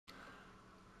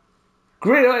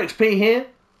Great XP here,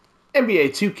 NBA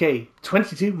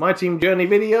 2K22 MyTeam Journey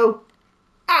video,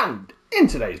 and in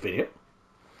today's video,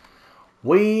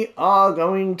 we are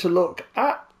going to look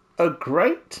at a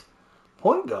great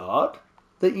point guard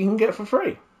that you can get for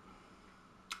free.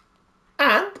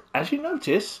 And, as you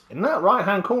notice, in that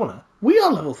right-hand corner, we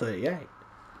are level 38.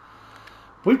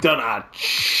 We've done a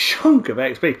chunk of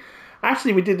XP.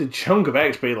 Actually, we did a chunk of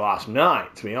XP last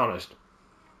night, to be honest.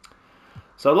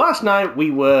 So last night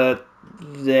we were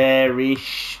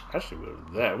there-ish. Actually, we were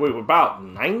there. We were about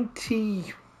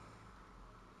 90.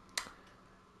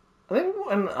 I think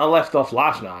when I left off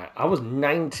last night, I was about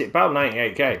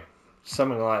 98k.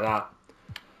 Something like that.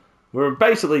 We were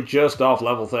basically just off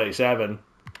level 37.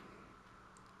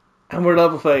 And we're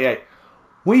level 38.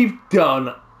 We've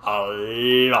done a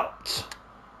lot.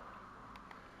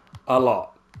 A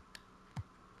lot.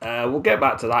 We'll get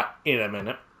back to that in a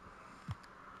minute.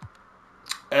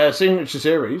 Signature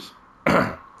series.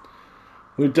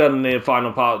 We've done the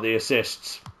final part of the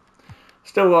assists.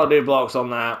 Still got to do blocks on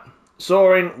that.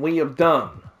 Soaring, we have done.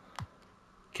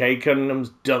 Billy Cunningham's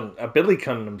dunks. Not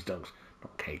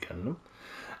Kay Cunningham.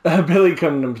 Billy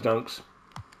Cunningham's dunks.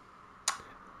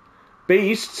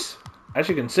 Beasts, as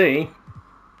you can see,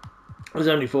 there's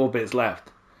only 4 bits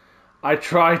left. I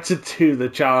tried to do the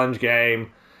challenge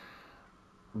game.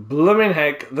 Blooming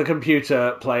heck, the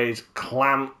computer plays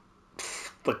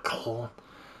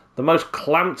the most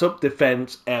clamped up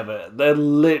defense ever. They're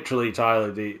literally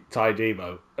Ty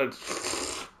Debo.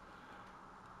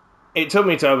 It took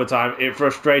me to overtime. It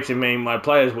frustrated me. My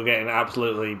players were getting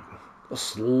absolutely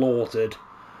slaughtered.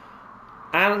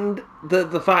 And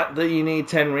the fact that you need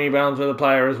 10 rebounds with a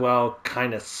player as well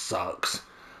kind of sucks.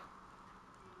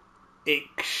 It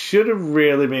should have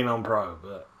really been on pro,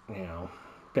 but, you know.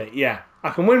 But, yeah.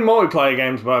 I can win multiplayer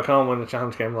games, but I can't win a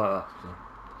challenge game like that. So.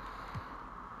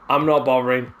 I'm not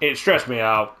bothering. It stressed me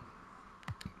out.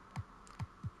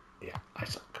 Yeah, I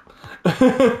suck.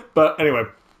 But, anyway.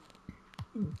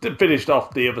 Finished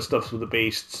off the other stuff with the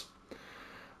beasts.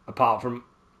 Apart from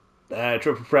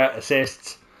triple threat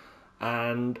assists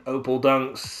and opal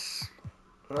dunks.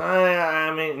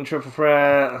 I mean, triple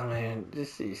threat. I mean,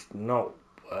 this is not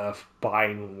worth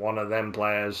buying one of them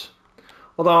players.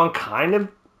 Although I'm kind of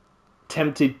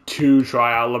tempted to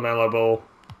try out LaMelo Ball.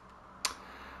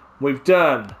 We've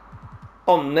done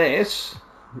on this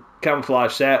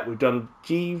camouflage set. We've done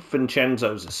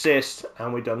DiVincenzo's assist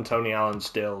and we've done Tony Allen's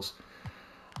steals.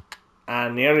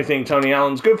 And the only thing Tony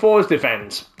Allen's good for is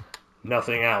defense.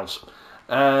 Nothing else.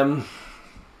 DiVincenzo's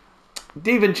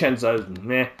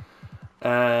meh.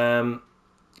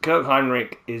 Kirk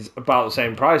Heinrich is about the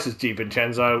same price as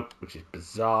DiVincenzo, which is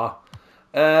bizarre.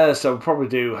 So we'll probably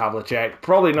do Havlicek.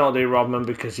 Probably not do Rodman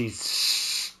because he's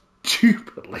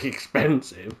stupidly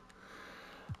expensive.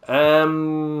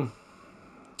 We've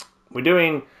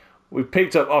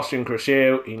picked up Austin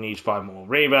Crochet. He needs 5 more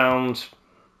rebounds.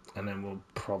 And then we'll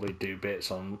probably do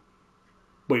bits on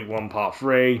week 1, part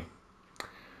 3.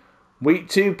 Week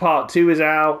 2, part 2 is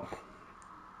out.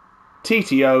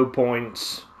 TTO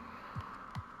points.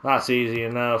 That's easy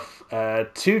enough.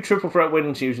 2 triple threat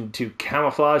wins using 2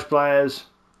 camouflage players.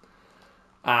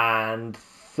 And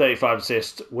 35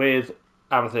 assists with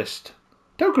Amethyst.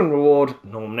 Token reward,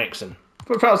 Norm Nixon.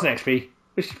 For 1,000 XP,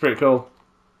 which is pretty cool.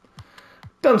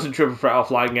 Done some triple threat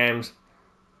offline games.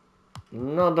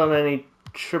 Not done any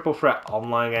triple threat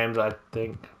online games, I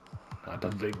think. I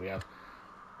don't think we have.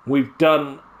 We've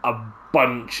done a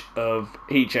bunch of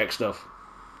heat check stuff.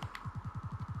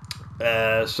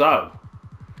 So,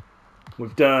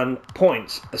 we've done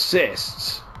points,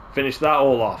 assists, finished that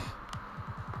all off.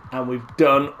 And we've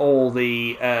done all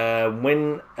the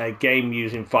win a game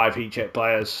using 5 heat check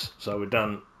players. So we've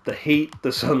done the Heat,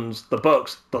 the Suns, the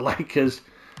Bucks, the Lakers,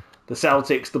 the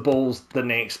Celtics, the Bulls, the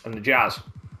Knicks, and the Jazz.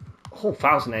 Oh,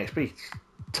 1,000 XP.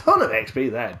 Ton of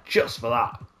XP there, just for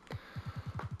that.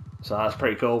 So that's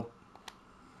pretty cool.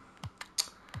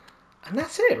 And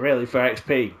that's it, really, for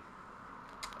XP.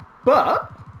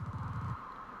 But,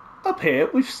 up here,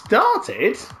 we've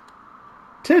started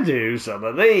to do some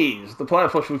of these. The player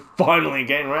flush, we're finally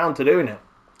getting around to doing it.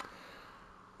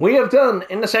 We have done,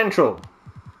 in the Central,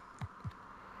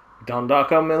 we've done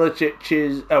Darko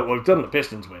Milicic's... Oh, we've done the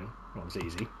Pistons win. That was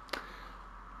easy.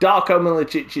 Darko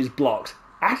Milicic's blocks.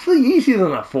 Actually easier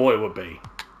than I thought it would be.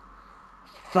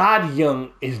 Thad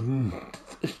Young is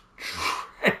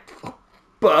dreadful.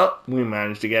 But we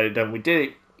managed to get it done. We did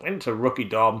it. Went to rookie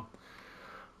Dom.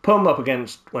 Put him up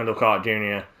against Wendell Carter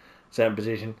Jr. Second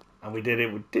position. And we did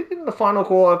it. We did it in the final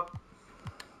quarter.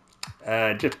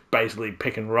 Just basically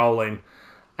pick and rolling.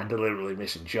 And deliberately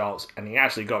missing shots. And he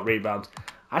actually got rebounds.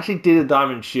 I actually did a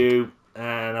diamond shoe.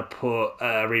 And then I put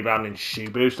a rebounding shoe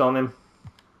boost on him.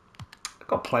 I've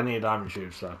got plenty of diamond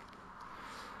shoes, so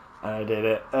I did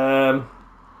it.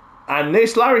 And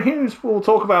this Larry Hughes, we'll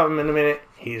talk about him in a minute.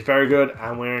 He's very good,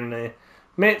 and we're in the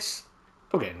midst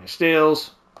of getting the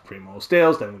steals. 3 more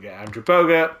steals, then we get Andrew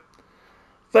Bogut.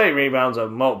 30 rebounds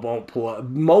over multiplier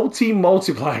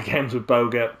games with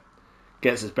Bogut.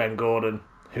 Gets us Ben Gordon,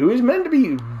 who is meant to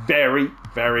be very,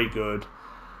 very good.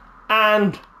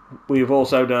 And we've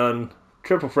also done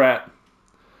triple threat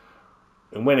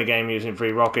and win a game using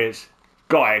 3 rockets.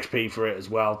 Got XP for it as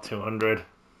well, 200.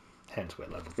 Hence we're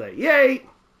level 38.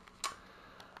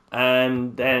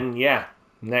 And then, yeah,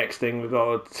 next thing we've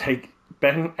got to take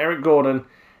Eric Gordon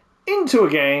into a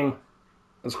game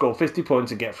and score 50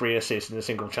 points and get 3 assists in a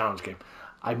single challenge game.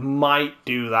 I might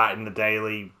do that in the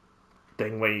daily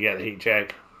thing where you get the heat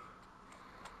check.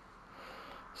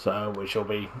 So, which will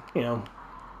be,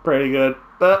 pretty good.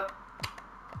 But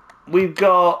we've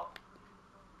got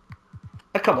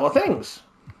a couple of things.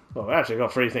 Well, we actually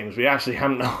got 3 things. We actually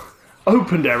haven't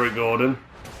opened Eric Gordon.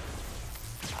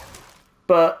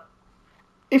 But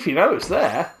if you notice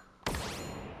there,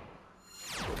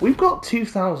 we've got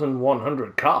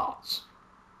 2,100 cards.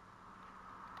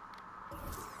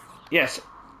 Yes,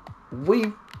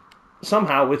 we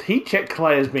somehow, with heat check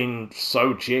players being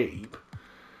so cheap,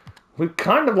 we've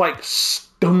kind of like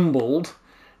stumbled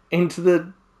into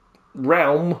the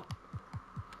realm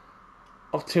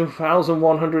of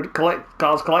 2,100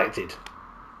 cards collected.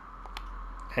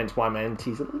 Hence why my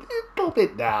NT's a little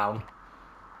bit down.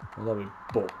 Although we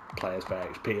bought players for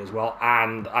XP as well.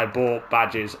 And I bought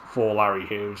badges for Larry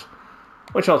Hughes,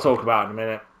 which I'll talk about in a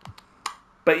minute.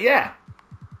 But yeah,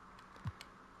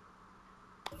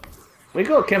 we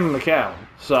got Kevin McHale.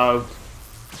 So,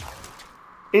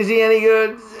 is he any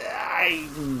good? I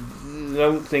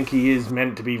don't think he is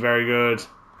meant to be very good.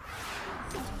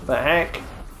 But heck,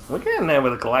 we're getting there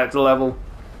with a collector level.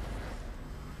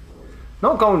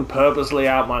 Not going purposely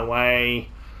out my way.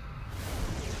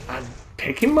 And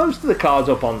picking most of the cards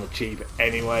up on the cheap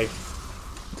anyway,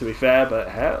 to be fair. But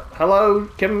hello,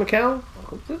 Kevin McHale.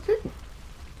 Welcome to the team.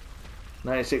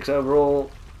 96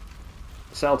 overall.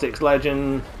 Celtics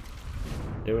legend.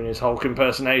 Doing his Hulk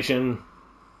impersonation.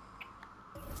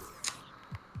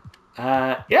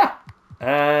 Yeah.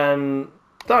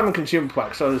 Diamond Consumer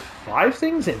Pack. So there's 5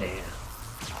 things in here.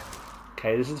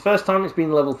 Okay, this is the first time it's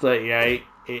been level 38.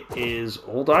 It is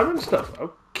all diamond stuff.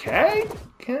 Okay,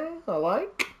 I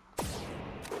like.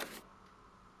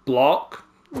 Block.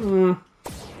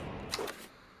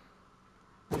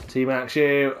 T-Max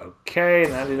shoe. Okay,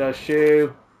 an Adidas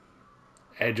shoe.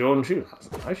 Air Jordan shoe. That's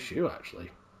a nice shoe,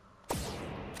 actually.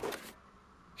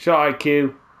 Shot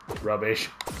IQ. Rubbish.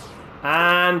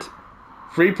 And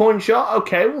 3-point shot.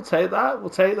 Okay, we'll take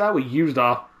that. We used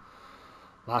our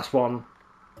last one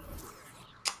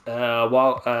a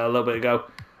little bit ago.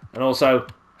 And also,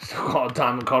 still got a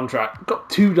diamond contract. Got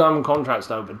 2 diamond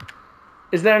contracts open.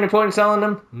 Is there any point in selling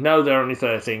them? No, they're only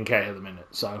 13k at the minute.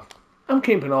 So, I'm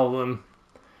keeping all of them.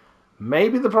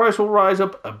 Maybe the price will rise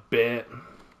up a bit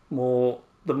more.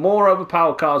 The more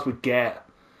overpowered cards we get.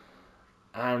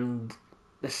 And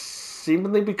they're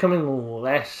seemingly becoming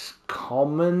less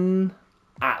common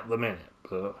at the minute.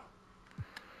 But,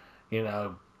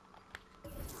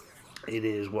 it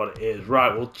is what it is.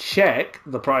 Right, we'll check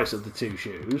the price of the 2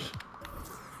 shoes.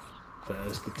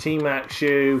 First, the T-Max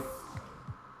shoe.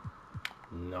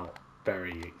 Not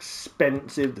very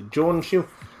expensive. The Jordan shoe.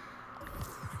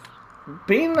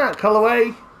 Being that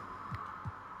colorway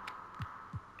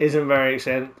isn't very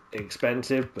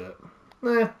expensive, but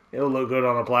it'll look good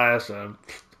on a player, so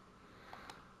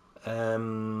we're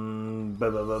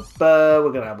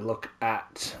going to have a look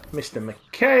at Mr.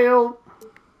 McHale,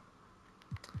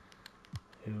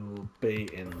 who will be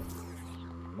in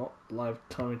not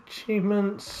lifetime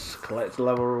achievements, collector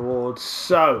level rewards.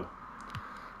 So,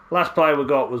 last player we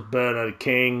got was Bernard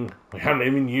King. We haven't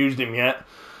even used him yet.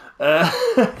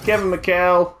 Kevin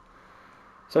McHale.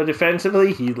 So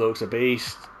defensively, he looks a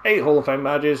beast. 8 Hall of Fame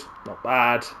badges, not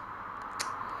bad.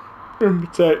 Rim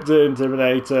Protector,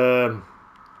 Intimidator,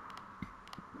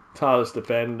 Tireless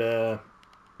Defender.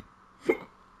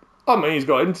 I mean, he's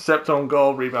got Intercept on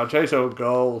gold, Rebound Chase on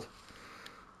gold.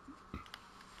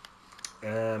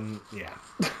 Yeah.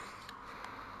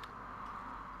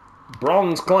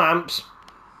 Bronze Clamps,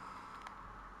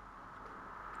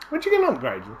 which you can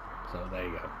upgrade. So there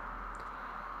you go.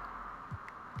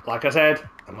 Like I said,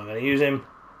 am I going to use him?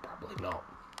 Probably not.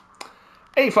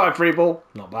 85 free ball,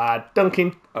 not bad.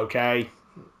 Dunking, okay.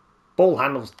 Ball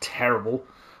handle's terrible.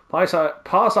 Pass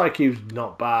IQ's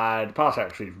not bad. Pass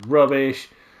accuracy's rubbish.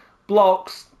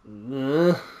 Blocks,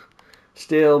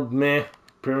 still meh.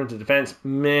 Perimeter defense,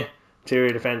 meh.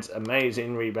 Interior defense,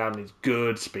 amazing. Rebounding is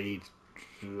good. Speed,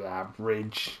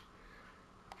 average.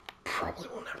 Probably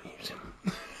will never use him.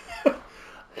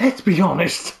 Let's be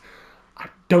honest. I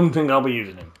don't think I'll be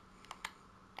using him.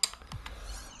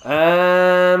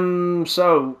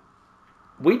 So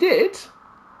we did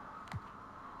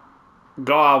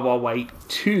go out of our way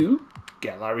to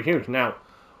get Larry Hughes. Now,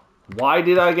 why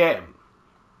did I get him?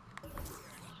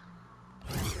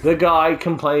 The guy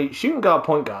can play shooting guard,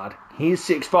 point guard. He's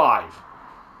 6'5".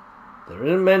 There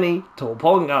isn't many tall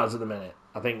point guards at the minute.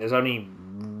 I think there's only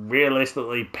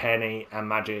realistically Penny and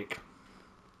Magic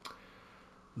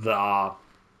that are...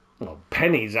 Well,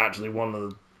 Penny's actually one of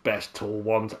the best tall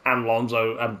ones. And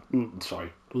Lonzo...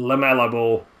 LaMelo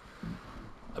Ball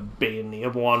being the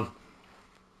other one.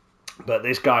 But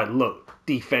this guy, look,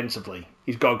 defensively,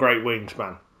 he's got a great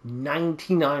wingspan.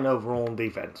 99 overall in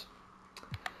defense.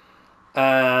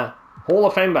 Hall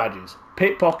of Fame badges: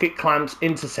 pickpocket, clamps,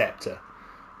 interceptor,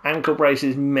 ankle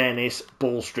braces, menace,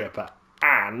 ball stripper,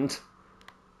 and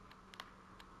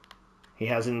he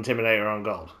has an intimidator on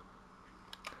gold.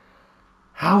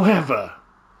 However,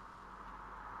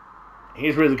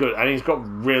 he's really good, and he's got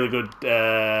really good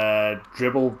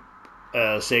dribble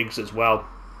sigs as well.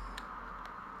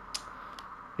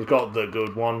 He's got the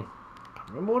good one. I can't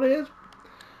remember what it is,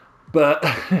 but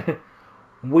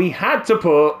we had to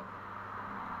put,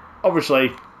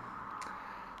 obviously,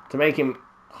 to make him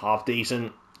half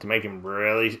decent, to make him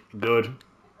really good,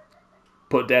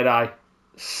 put Deadeye,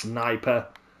 Sniper,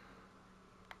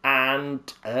 and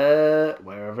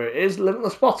wherever it is,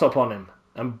 Limitless Spot up on him.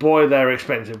 And boy, they're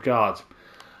expensive cards.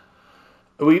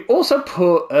 We also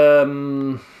put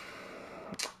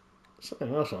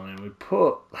something else on him. We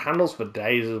put Handles for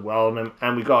Days as well on him,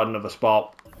 and we got another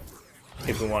spot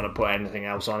if we want to put anything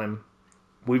else on him.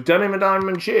 We've done him a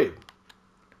diamond shoe.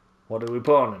 What did we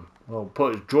put on him? Well,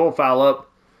 put his draw foul up,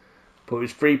 put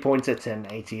his 3-pointer to an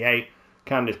 88,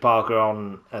 Candace Parker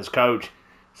on as coach.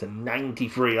 It's a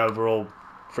 93 overall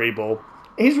free ball.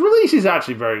 His release is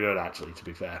actually very good, actually, to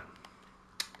be fair.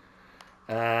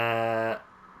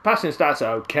 Passing stats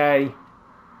are okay.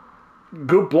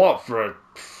 Good block for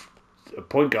a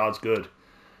point guard's good.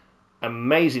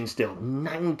 Amazing steal.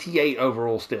 98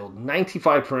 overall steal.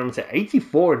 95 perimeter.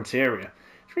 84 interior.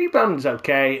 Rebounding's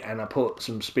okay, and I put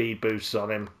some speed boosts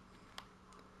on him.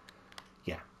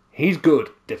 Yeah, he's good.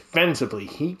 Defensively,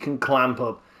 he can clamp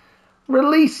up.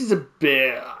 Release is a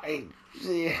bit...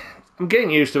 I'm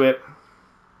getting used to it.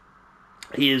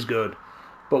 He is good.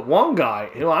 But one guy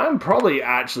who I'm probably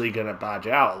actually going to badge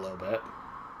out a little bit.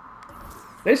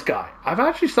 This guy. I've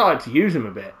actually started to use him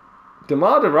a bit.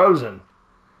 DeMar DeRozan.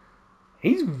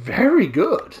 He's very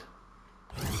good.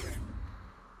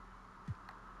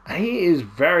 He is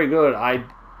very good. I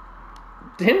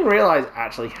didn't realize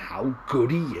actually how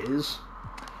good he is.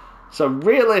 So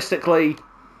realistically,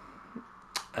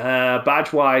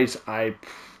 badge-wise, I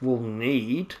will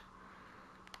need...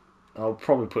 I'll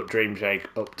probably put Dream Shake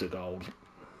up to gold.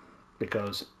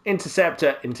 Because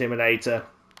Interceptor, Intimidator,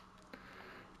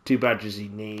 2 badges he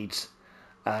needs.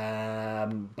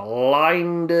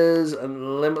 Blinders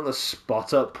and Limitless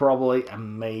Spot Up probably.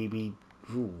 And maybe...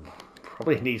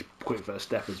 probably needs Quick First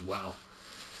Step as well,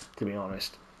 to be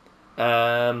honest.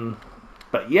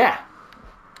 But yeah.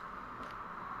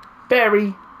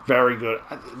 Very, very good.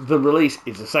 The release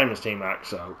is the same as T-Mac,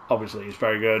 so obviously it's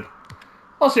very good.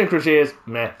 Austin Crocier's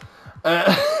meh.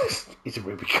 It's a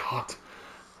Ruby card.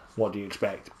 What do you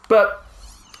expect? But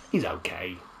he's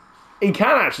okay. He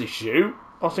can actually shoot,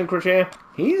 Austin Crocier.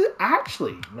 He's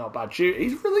actually not a bad shoot.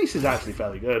 His release is actually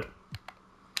fairly good.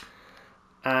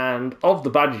 And of the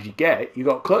badges you get, you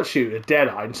got Clutch Shooter,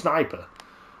 Deadeye, and Sniper.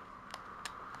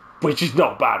 Which is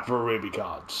not bad for a Ruby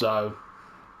card. So,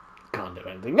 can't do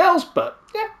anything else, but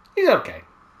yeah, he's okay.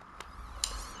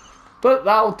 But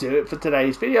that'll do it for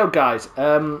today's video, guys.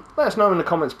 Let us know in the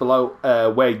comments below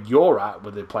where you're at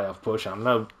with the playoff push. I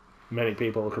know many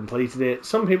people have completed it.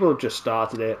 Some people have just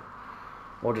started it.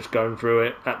 Or just going through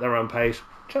it at their own pace.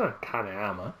 Which I kind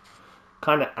of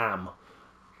am.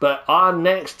 But our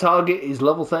next target is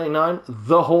level 39,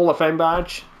 the Hall of Fame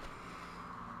badge.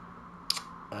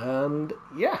 And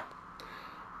yeah.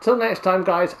 Till next time,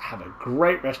 guys, have a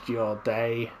great rest of your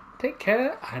day. Take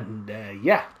care, and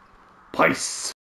yeah, peace.